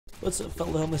What's up,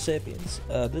 fellow Homo sapiens?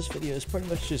 This video is pretty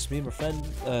much just me and my friend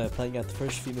playing out the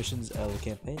first few missions of the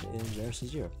campaign in Generation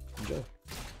Zero. Enjoy.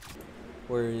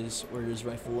 Where is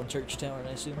Rifle One Church Tower,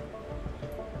 I assume?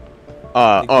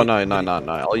 Oh no.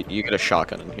 You get a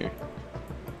shotgun in here.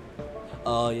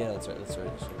 Oh yeah, that's right.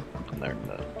 In there in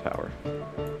the tower.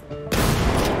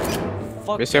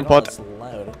 Fuck, that's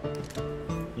loud.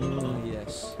 Oh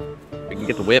yes. We can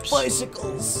get the whips.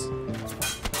 Bicycles!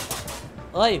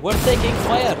 Hey, we're taking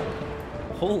fire!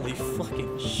 Holy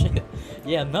fucking shit.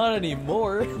 Yeah, not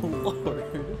anymore.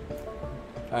 Lord.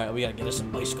 Alright, we gotta get us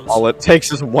some bicycles. All it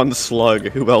takes is one slug.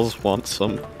 Who else wants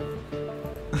some?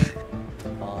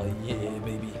 Oh yeah,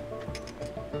 baby.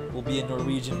 We'll be a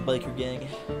Norwegian biker gang.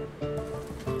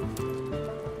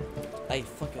 Hey,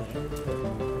 fuck out of here.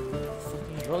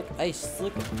 Fucking drunk. Hey,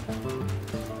 slick.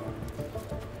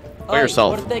 Show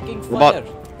yourself. We're taking fire.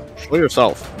 Show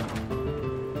yourself.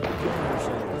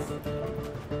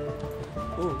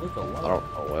 Oh, look a lot. I don't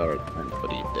know where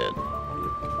but he did.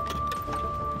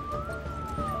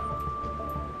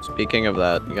 Speaking of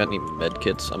that, you got any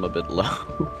medkits? I'm a bit low.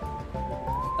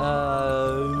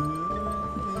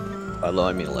 By low,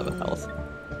 I mean 11 health.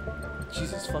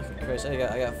 Jesus fucking Christ! I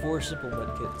got 4 simple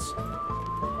medkits. All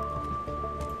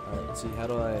right, let's see. How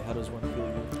does one heal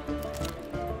you?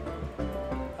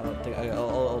 I don't think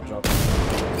I'll drop it.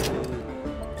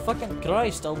 Fucking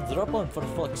Christ! I'll drop one for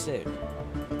fuck's sake.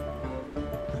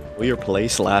 Your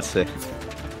place, lassie.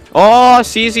 Oh,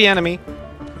 sees the enemy.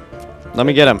 Let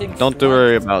me get him. Don't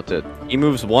worry about it. He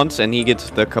moves once and he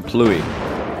gets the kaplooey.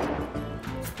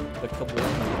 The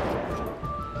kablooey.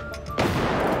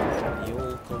 The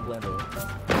old kablooey.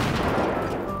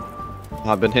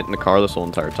 I've been hitting the car this whole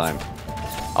entire time.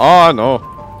 Oh no.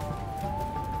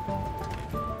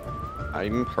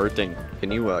 I'm hurting.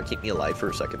 Can you keep me alive for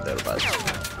a second there, bud?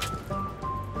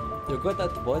 You're good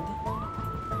at bud?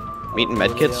 Meeting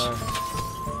medkits?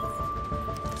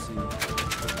 Let's see.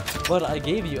 But I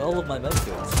gave you all of my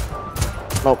medkits.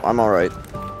 Nope, I'm alright.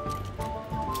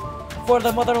 For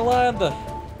the motherland!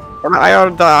 For the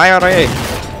IRA!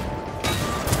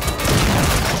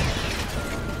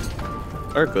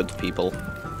 They're good people.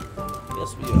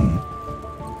 Yes, we are.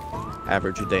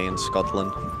 Average day in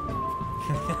Scotland.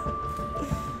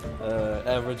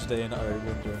 Average day in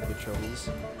Ireland during the Troubles.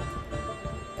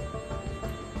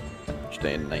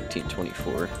 Day in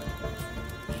 1924.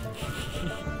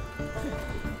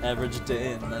 Average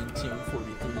day in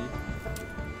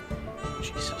 1943.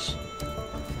 Jesus.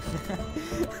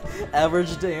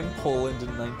 Average day in Poland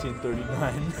in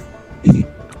 1939.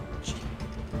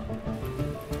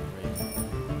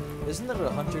 Isn't there a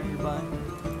hunter nearby?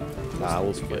 Nah,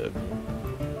 we'll be good.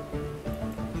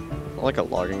 I like a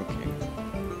logging king.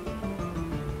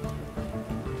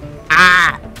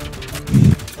 Ah!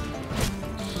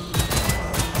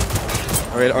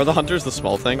 Alright, are the hunters the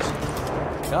small things?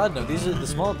 God no, these are the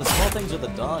small things are the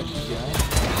dogs, guy.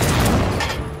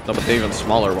 No, but they're even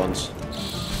smaller ones.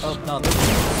 Oh no,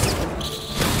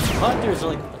 hunters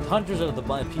are the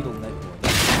bipedal neck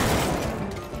ones.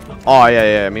 Oh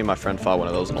yeah, me and my friend fought one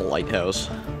of those in a lighthouse.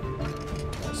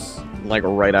 Yes. Like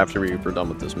right after we were done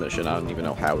with this mission. I don't even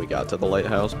know how we got to the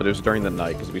lighthouse, but it was during the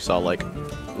night because we saw like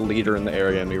a leader in the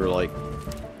area and we were like,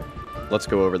 let's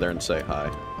go over there and say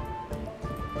hi.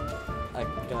 I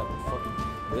got fucking...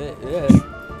 Yeah.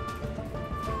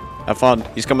 Have fun.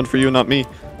 He's coming for you, not me.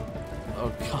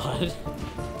 Oh god.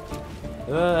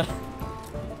 The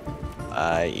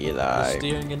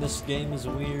steering in this game is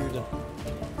weird.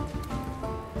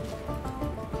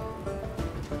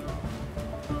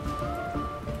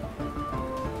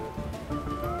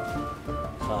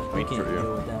 Fuck, you can't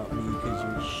go without me because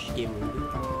you're scared.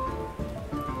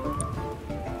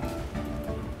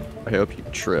 I hope you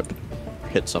trip.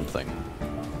 Hit something.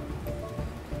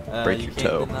 Break your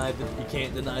toe. You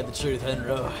can't deny the truth,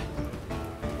 Henro.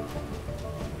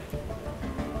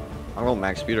 I'm on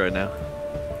max speed right now.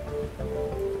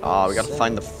 Ah, we gotta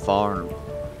find the farm.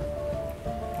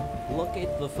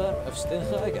 Locate the farm of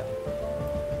Stenhaga.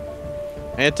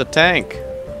 Hey, it's a tank.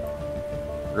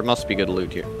 There must be good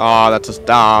loot here. Ah, that's a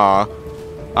star.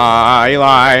 Ah,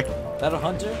 Eli. That a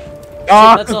hunter?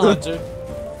 Ah, that's a hunter.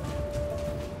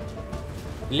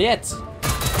 Let's.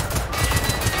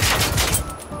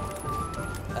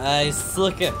 I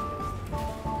suck it.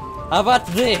 How about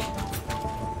thee?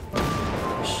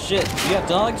 Shit, you got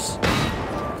dogs?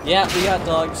 Yeah, we got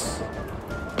dogs.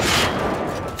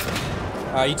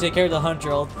 Alright, you take care of the hunter,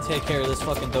 I'll take care of this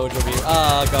fucking doge over here.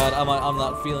 Oh god, I'm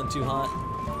not feeling too hot.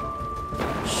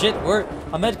 Shit,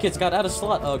 a medkit's got out of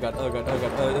slot. Oh god.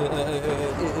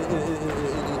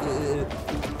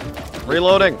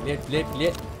 Reloading.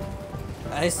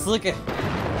 I slick it.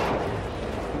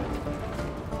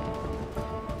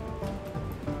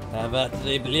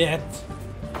 battery billet.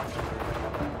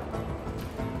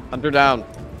 Hunter down.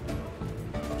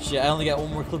 Shit, I only got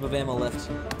one more clip of ammo left.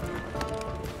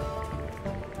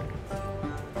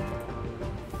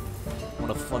 I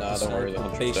wanna fuck this don't worry, guy the with a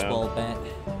hunter's baseball bat.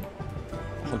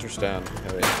 Hunter's down.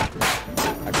 Hey, wait.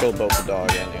 I killed both the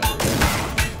dog and the other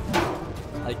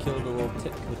guy. I killed a little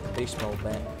tick with the baseball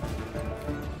bat.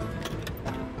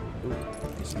 Ooh,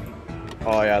 nice.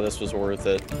 Oh yeah, this was worth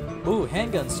it. Ooh,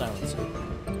 handgun silencer.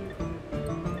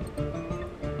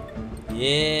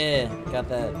 Yeah, got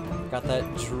that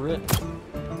drip.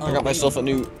 Oh, I got myself a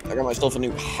new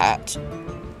hat.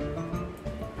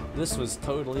 This was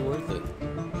totally worth it.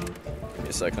 Give me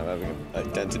a second, I'm having an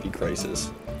identity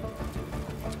crisis.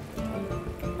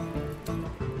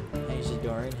 How's it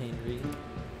going, Henry?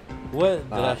 What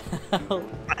the hell?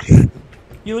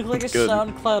 You look like a Good.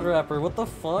 SoundCloud rapper. What the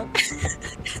fuck?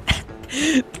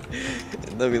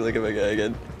 Let me look at my guy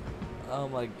again. Oh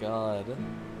my god.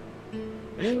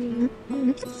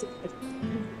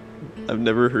 I've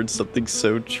never heard something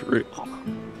so true.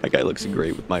 That guy looks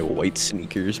great with my white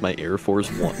sneakers, my Air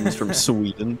Force Ones from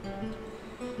Sweden.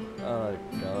 Oh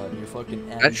god, you're fucking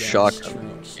That shocked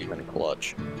tricks. even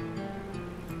clutch.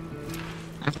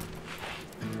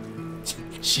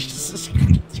 Jesus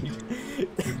Christ.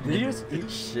 Did you just eat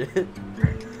shit?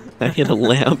 I hit a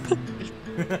lamp.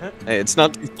 Hey, it's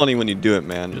not too funny when you do it,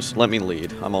 man. Just let me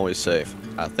lead. I'm always safe.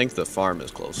 I think the farm is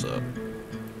close up.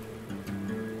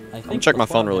 I'm gonna check my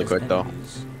phone really quick, though.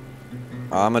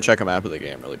 I'm gonna check a map of the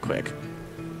game really quick.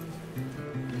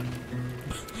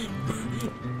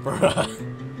 Bruh.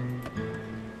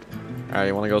 Alright,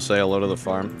 you wanna go say hello to the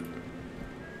farm?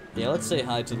 Yeah, let's say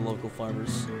hi to the local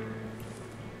farmers.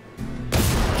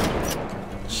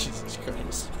 Jesus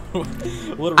Christ.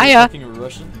 What are we fucking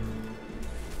Russian?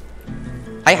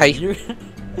 Hi.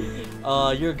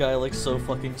 Your guy looks so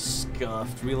fucking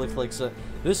scuffed. We look like so.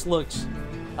 This looks.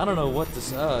 I don't know what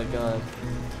this. Oh god.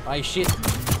 I shit.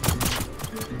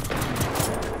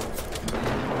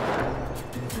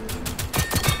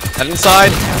 Head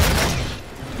inside.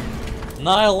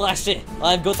 Niall Lassie,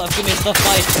 I've got to finish the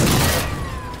fight.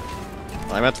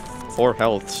 I'm at 4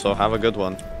 health, so have a good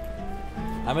one.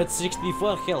 I'm at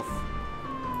 64 health.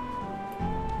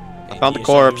 I found the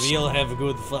corpse. We'll have a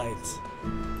good fight.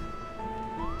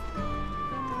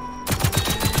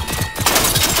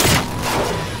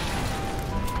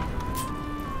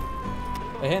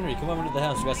 Hey Henry, come over to the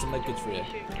house. We got some medkits for you.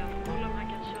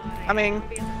 Coming.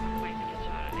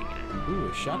 Ooh,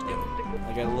 a shotgun.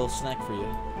 I got a little snack for you.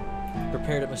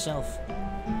 Prepared it myself. With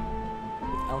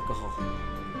alcohol.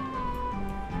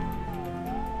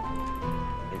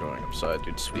 You're going upside,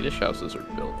 dude. Swedish houses are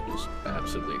built just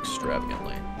absolutely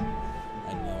extravagantly.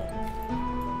 I know.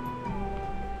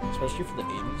 Especially for the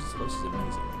 80s, this place is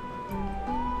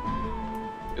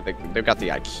amazing. They've got the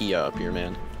IKEA up here,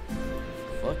 man.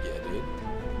 Fuck yeah, dude.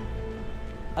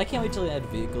 I can't wait till they add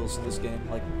vehicles in this game,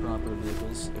 like proper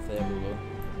vehicles, if they ever will.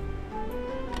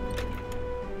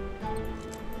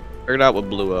 Figured out what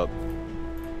blew up.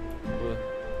 What?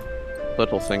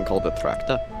 Little thing called a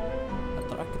tractor. A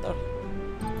tractor?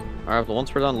 Alright, well,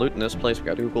 once we're done looting this place, we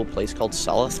gotta do a cool place called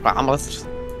Saltham.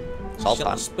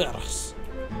 Spurs.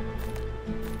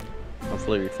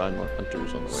 Hopefully we find more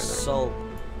hunters on the way there.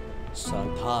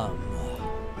 Saltham.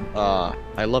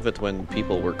 I love it when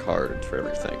people work hard for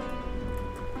everything.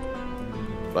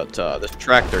 But, this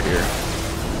tractor here.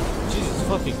 Jesus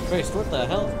fucking Christ, what the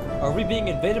hell? Are we being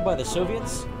invaded by the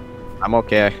Soviets? I'm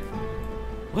okay.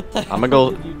 What the hell I'ma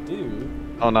go- did you do?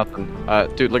 Oh, nothing.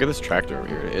 Dude, look at this tractor over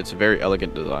here. It's a very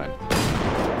elegant design.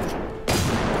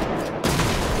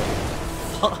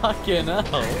 Fucking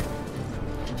hell.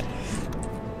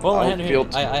 Well, I'll Henry,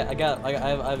 field- I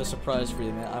have a surprise for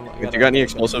you, man. If you got any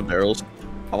explosive barrels,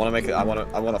 I wanna make it. I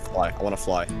wanna fly. I wanna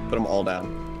fly. Put them all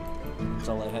down. That's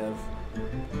all I have.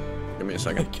 Give me a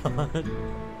second. God.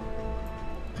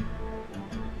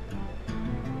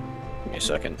 Give me a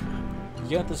second.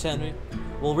 You got this, Henry.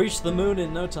 We'll reach the moon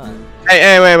in no time.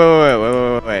 Hey, wait.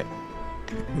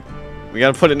 We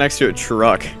gotta put it next to a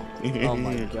truck. Oh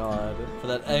my god. For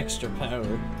that extra power.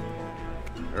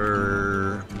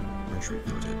 Where should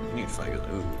we put it? We need to find it.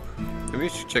 Ooh. Maybe we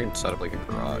should check inside of like a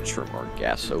garage for more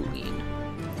gasoline.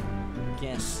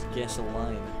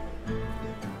 Gasoline.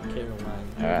 Caroline.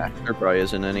 There probably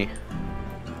isn't any.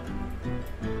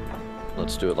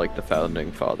 Let's do it like the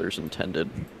founding fathers intended.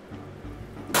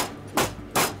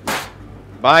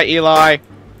 Bye, Eli!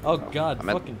 Oh god, I'm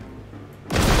at- fucking.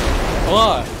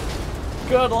 Oh!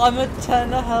 God, I'm at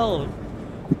 10 health!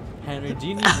 Henry, do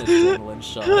you need an adrenaline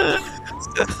shot?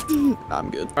 I'm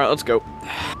good. Alright, let's go.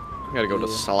 We gotta go to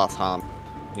Saltham.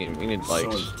 We need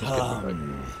bikes.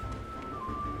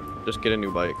 Just get a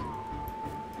new bike.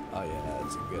 Oh yeah,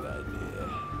 that's a good idea.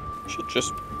 Should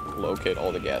just locate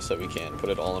all the gas that we can, put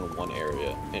it all in one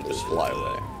area, and just fly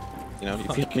away. You know, you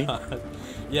feel me?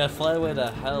 Yeah, fly away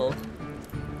to hell.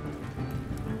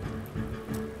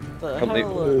 The hell,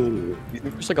 you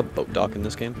think there's like a boat dock in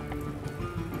this game?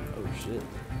 Oh shit.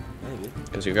 Maybe.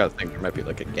 Because you gotta think there might be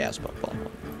like a gas pump on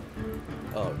one.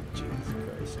 Oh, Jesus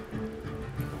Christ.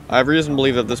 I have reason to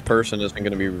believe that this person isn't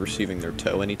going to be receiving their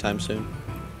tow anytime soon.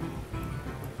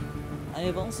 I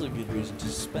have also good reason to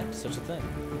suspect such a thing.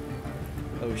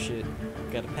 Oh shit.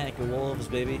 Got a pack of wolves,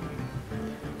 baby.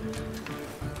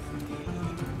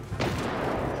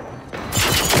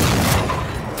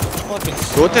 Fucking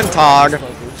Guten Tag.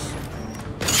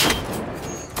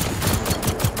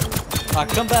 Ah,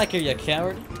 come back here, you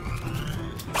coward.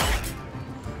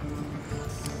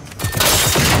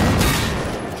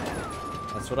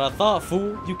 That's what I thought,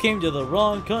 fool. You came to the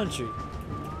wrong country.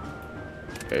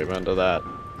 Amen to that.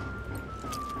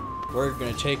 We're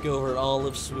gonna take over all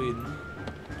of Sweden.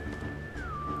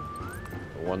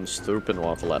 One stupid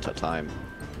waffle at a time.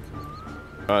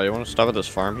 You want to stop at this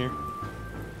farm here?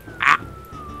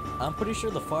 I'm pretty sure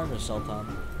the farm is Sultan.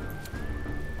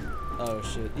 Oh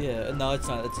shit, yeah, no it's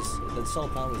not, the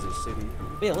Sultan was a city.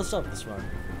 But yeah, let's stop at this farm.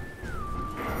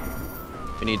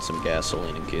 We need some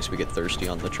gasoline in case we get thirsty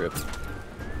on the trip.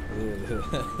 You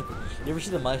ever see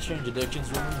the My Strange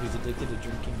Addictions woman who's addicted to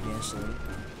drinking gasoline?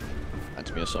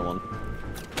 Reminds me of someone.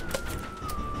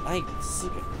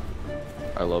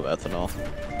 I love ethanol.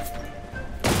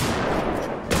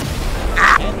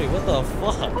 Henry, what the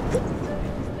fuck?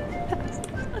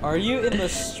 Are you in the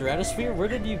stratosphere? Where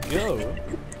did you go?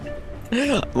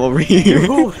 I'm over here.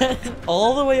 You went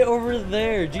all the way over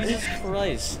there. Jesus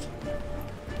Christ.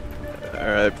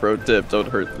 Alright, pro tip,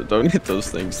 don't hit those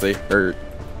things, they hurt.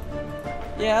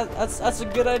 Yeah, that's a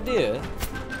good idea.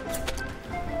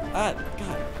 Ah,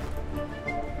 God.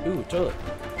 Ooh, toilet.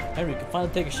 Henry, you can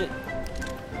finally take a shit.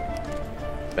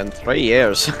 Been 3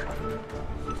 years.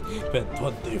 Been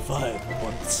 25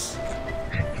 months.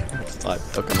 I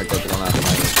took a good one out of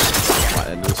my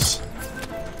anus.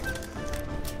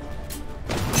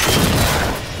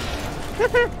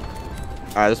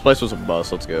 Alright, this place was a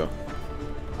bust, let's go.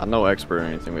 I'm no expert or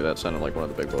anything, but that sounded like one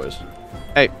of the big boys.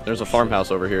 Hey, there's a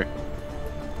farmhouse over here.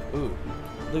 Ooh,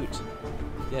 loot.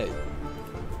 Yeah.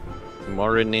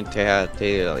 More need to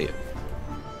tell you.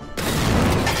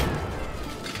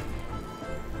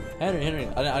 Henry,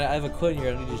 I have a quote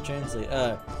here I need you to translate.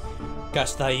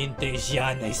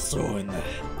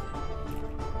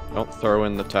 Don't throw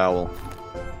in the towel.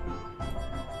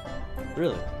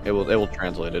 Really? It will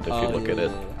translate it if you look at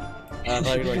it. Yeah. I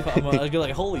thought you were like, I was gonna be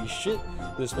like, holy shit,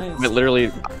 this man.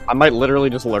 I might literally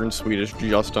just learn Swedish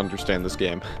just to understand this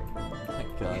game. Oh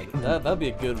my god, that'd be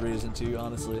a good reason too,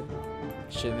 honestly.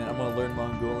 Shit, man, I'm gonna learn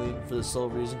Mongolian for the sole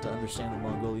reason to understand the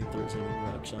Mongolian 13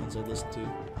 rock songs I listen to.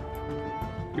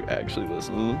 You actually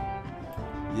listen?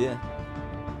 Yeah.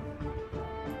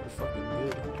 They're fucking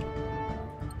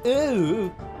good.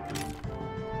 Ooh!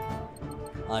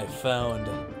 I found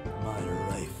my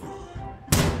rifle.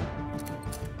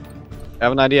 I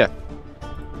have an idea.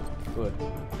 Good.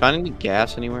 Find any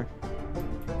gas anywhere?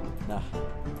 Nah.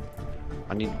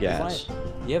 I need gas.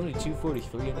 You have any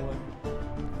 243 anywhere?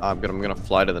 I'm gonna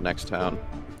fly to the next town.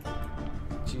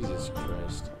 Jesus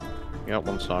Christ. You got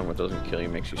one song that doesn't kill you,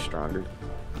 makes you stronger.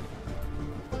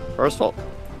 First of all,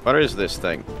 what is this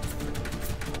thing?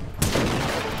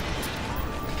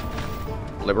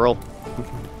 Liberal.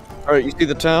 Alright, you see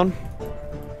the town?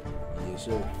 Yes,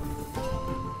 sir.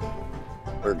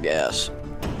 Or gas.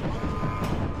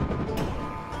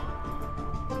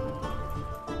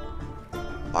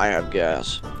 I have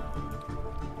gas.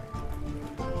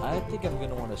 I think I'm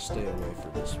gonna want to stay away for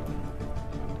this one.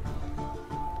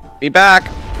 Be back!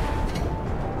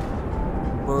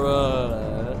 Bruh.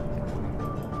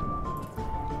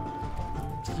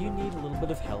 Do you need a little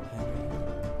bit of help, Henry?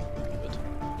 Good.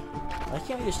 Why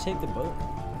can't we just take the boat?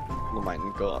 Oh my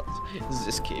god.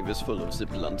 This cave is full of the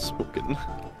blood spoken.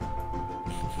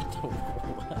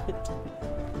 What?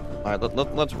 Alright,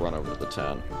 let's run over to the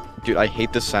town. Dude, I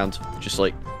hate this sound. Just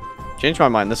like... Change my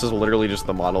mind, this is literally just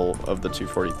the model of the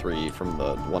 243 from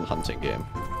the one hunting game.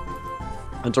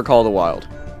 Enter Call of the Wild.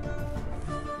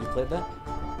 You played that?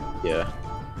 Yeah.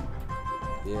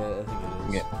 Yeah, I think it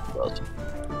is. Yeah, it does.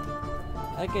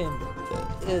 That game,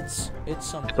 it's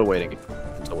something. It's a waiting game.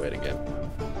 It's a waiting game.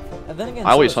 And then again,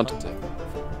 I always so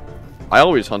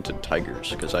hunted tigers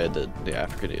because I had the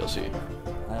Africa DLC.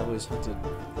 I always hunted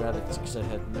rabbits because I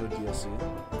had no DLC.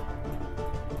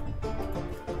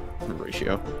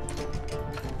 Ratio.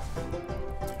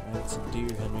 I had some deer,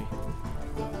 Henry.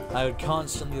 I would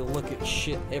constantly look at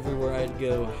shit everywhere I'd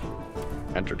go.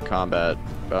 Entered combat.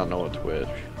 I don't know what Twitch.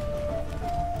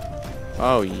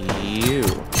 Oh, you.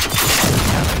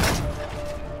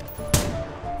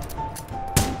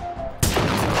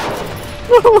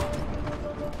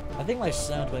 I think my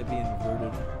sound might be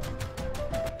inverted.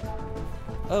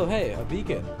 Oh, hey, a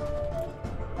beacon.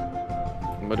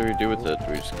 What do we do with it?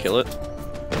 Do we just kill it?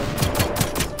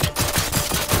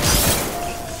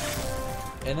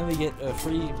 And then we get a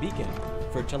free beacon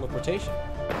for teleportation.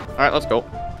 Alright, let's go.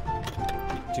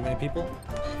 Too many people?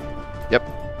 Yep.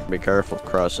 Be careful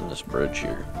crossing this bridge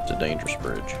here. It's a dangerous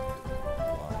bridge.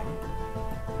 Why?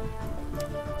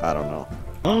 I don't know.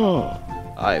 Oh!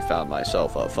 I found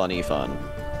myself a funny fun.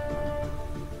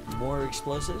 More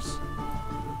explosives?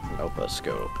 Nope, a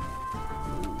scope.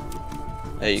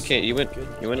 Hey, you can't. You went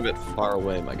a bit far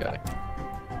away, my guy.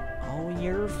 Oh,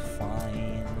 you're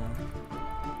fine.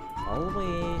 All the way,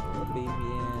 little baby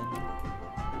man.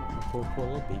 Poor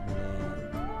little baby man.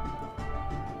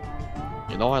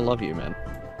 You know I love you, man.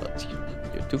 But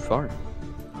you're too far.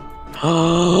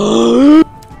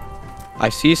 I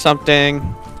see something.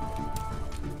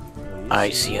 I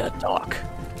see a dock.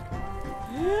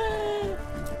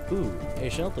 Ooh, a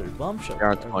shelter, bomb shelter. We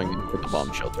aren't going to the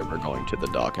bomb shelter. We're going to the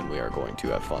dock, and we are going to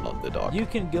have fun on the dock. You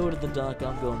can go to the dock.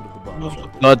 I'm going to the bomb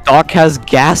shelter. The dock has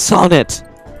gas on it.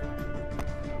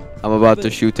 I'm about to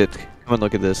shoot it. Come and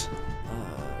look at this. Oh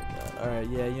god. All right,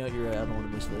 yeah, you know what, you're right. I don't want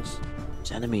to miss this.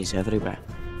 There's enemies everywhere.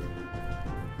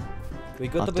 We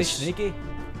got to be sneaky.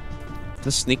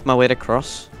 To sneak my way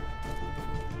across.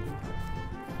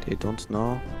 They don't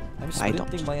know. I'm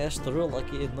sprinting my ass through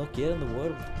like it no care in the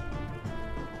world.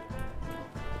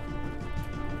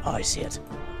 Oh, I see it.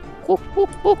 Trying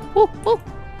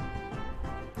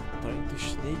to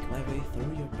sneak my way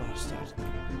through, you bastard.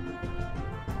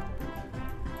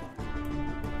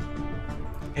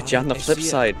 Get you on the flip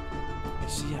side. I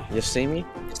see ya. You see me?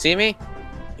 You see me?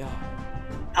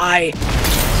 Yeah.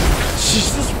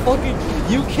 Jesus fucking...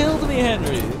 You killed me,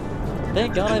 Henry!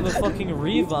 Thank God I have a fucking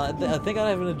revive. Thank God I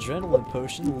have an adrenaline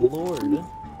potion. Lord.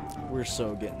 We're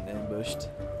so getting ambushed.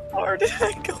 Where did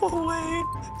I go away?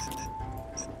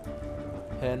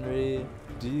 Henry,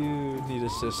 do you need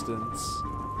assistance?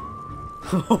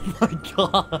 Oh my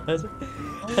god!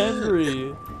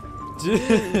 Henry!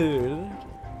 Dude!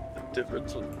 The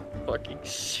difference with fucking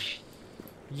shit.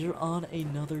 You're on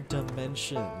another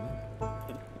dimension.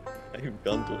 I've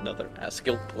gone to another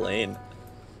astral plane.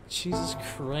 Jesus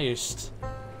Christ.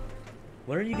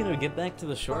 When are you gonna get back to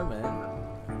the shore, man?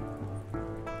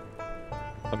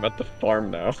 I'm at the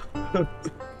farm now.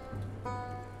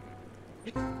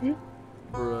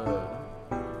 Bruh.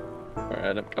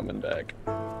 Alright, I'm coming back.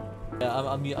 Yeah,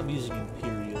 I'm using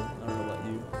Imperial. I don't know about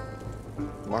you.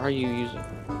 Why are you using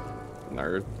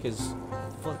nerd? Because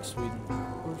fuck Sweden.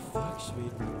 Or fuck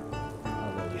Sweden. I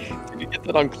love you. Did you get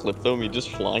that on clip though? Me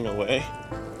just flying away.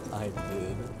 I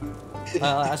did.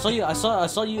 I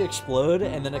saw you explode,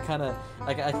 and then it kind of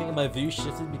like I think my view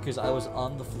shifted because I was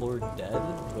on the floor dead,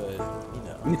 but you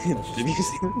know. Did you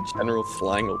see the general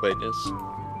flying awayness?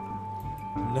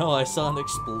 No, I saw an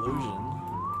explosion.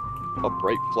 A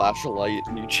bright flash of light,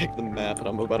 and you check the map, and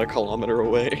I'm about a kilometer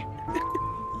away.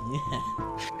 Yeah.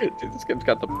 Dude, this game's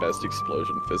got the best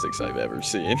explosion physics I've ever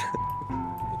seen.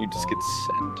 You just get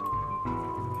sent.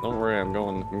 Don't worry, I'm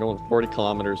going 40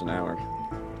 kilometers an hour.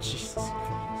 Jesus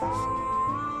Christ.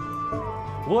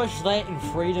 What's that in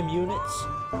freedom units?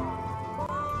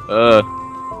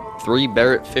 3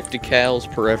 Barrett 50 cals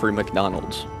per every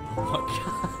McDonald's. Oh my god.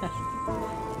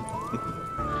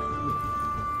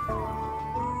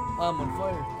 I'm on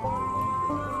fire.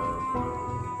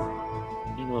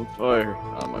 I'm on fire.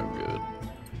 I'm good.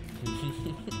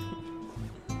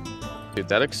 Dude,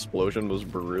 that explosion was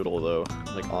brutal though.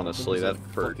 Like honestly, that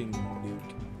hurt. Fucking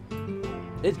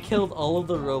nuke. It killed all of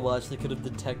the robots that could have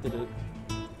detected it.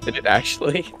 Did it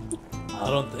actually? I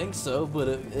don't think so, but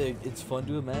it's fun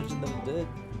to imagine that it did.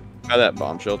 Try that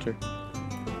bomb shelter.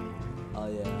 Oh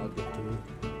yeah, I'll get to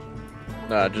it.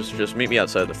 Nah, just meet me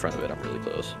outside the front of it. I'm really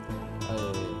close.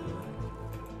 Oh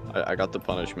I got the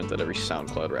punishment that every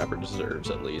SoundCloud rapper deserves,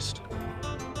 at least.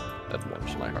 That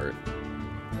warms my heart.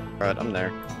 Alright, I'm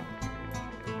there.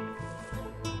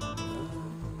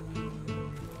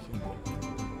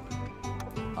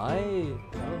 I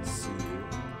don't see you.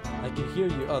 I can hear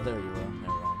you. Oh, there you are. There you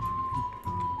are.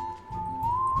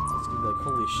 It's gonna be like,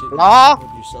 holy shit. Hello? You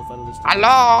pulled yourself out of this thing.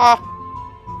 Hello?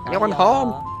 Anyone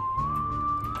home?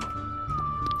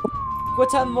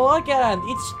 Guten Morgen!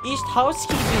 It's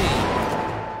housekeeping!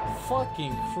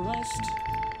 Fucking Christ.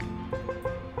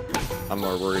 I'm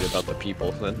more worried about the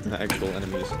people than the actual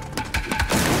enemies.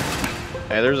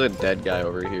 Hey, there's a dead guy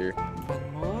over here.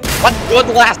 What good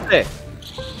last day?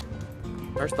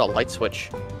 Where's the light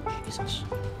switch? Jesus.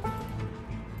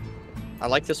 I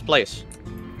like this place.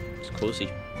 It's cozy.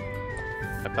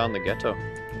 I found the ghetto.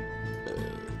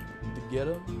 The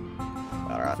ghetto?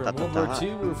 Alright, From World War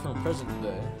II or from present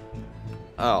day?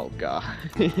 Oh god.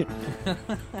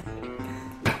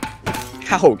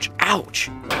 Ouch! Ouch!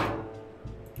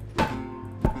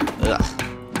 Ugh.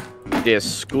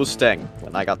 Disgusting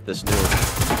when I got this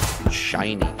new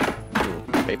shiny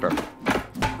paper.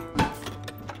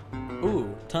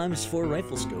 Ooh, ×4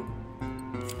 rifle scope.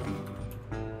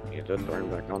 Need to turn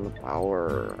back on the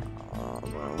power.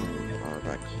 Power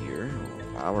back here.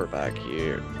 Power back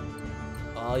here.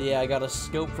 Oh yeah, I got a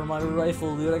scope for my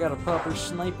rifle, dude. I got a proper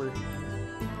sniper.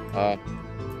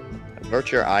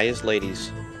 Avert your eyes,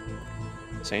 ladies.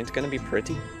 This ain't gonna be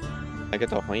pretty. I get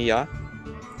the hoya.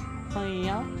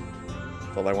 Hiya.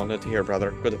 That's all I wanted to hear,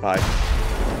 brother. Goodbye.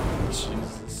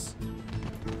 Jesus.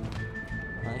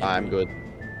 I'm good.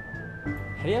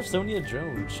 How do you have so many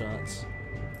drone shots?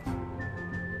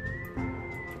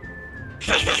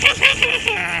 Fucking,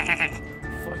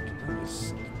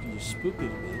 you're spooky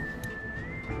to me.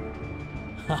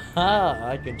 Haha,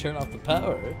 I can turn off the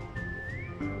power.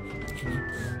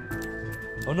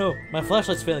 Oh no, my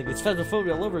flashlight's failing. It's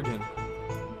phasmophobia all over again.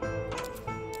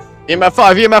 EMF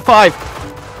 5, EMF 5!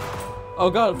 Oh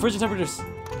god, freezing temperatures.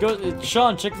 Go,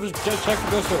 Sean, check for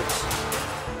ghost orbs.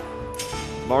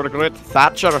 Margaret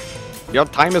Thatcher, your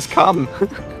time has come.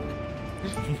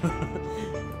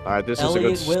 Alright, this is a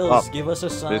good Wills, stop. give us a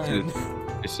sign.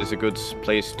 This is a good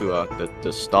place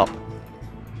to stop.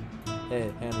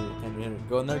 Hey, Henry,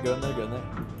 go in there, go in there, go in there.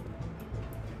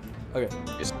 Okay.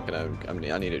 It's gonna.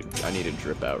 I need to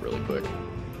drip out really quick.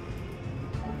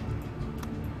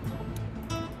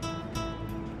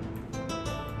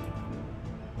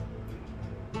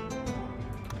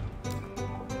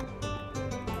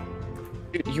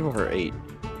 Dude, you are 8.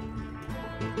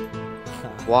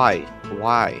 Why?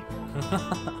 Why?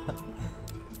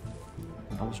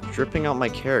 I was dripping out my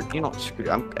character. You know, screw it.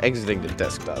 I'm exiting the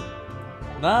desktop.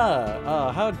 Nah,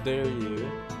 oh, how dare you?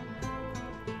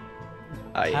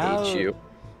 I hate you.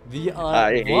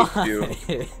 I hate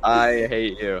you. I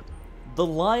hate you. The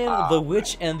lion, the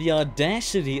witch, and the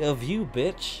audacity of you,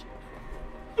 bitch.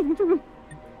 I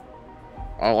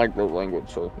don't like the language,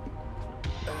 so.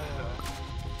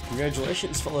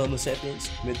 Congratulations, fellow Homo sapiens.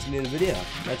 Commit to me in the video.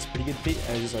 That's a pretty good feat.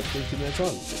 I was just like 32 minutes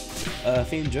long.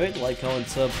 If you enjoyed, like, comment,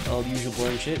 sub, all the usual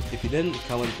boring shit. If you didn't,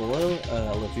 comment below.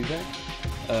 I'll love feedback.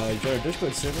 Join our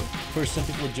Discord server. First, some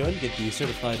people join, get the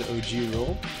certified OG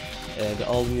role. And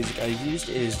all the music I used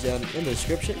is down in the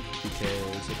description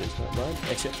because it is not mine.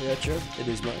 Except for that joke, it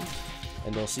is mine.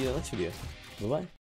 And I'll see you in the next video. Bye bye.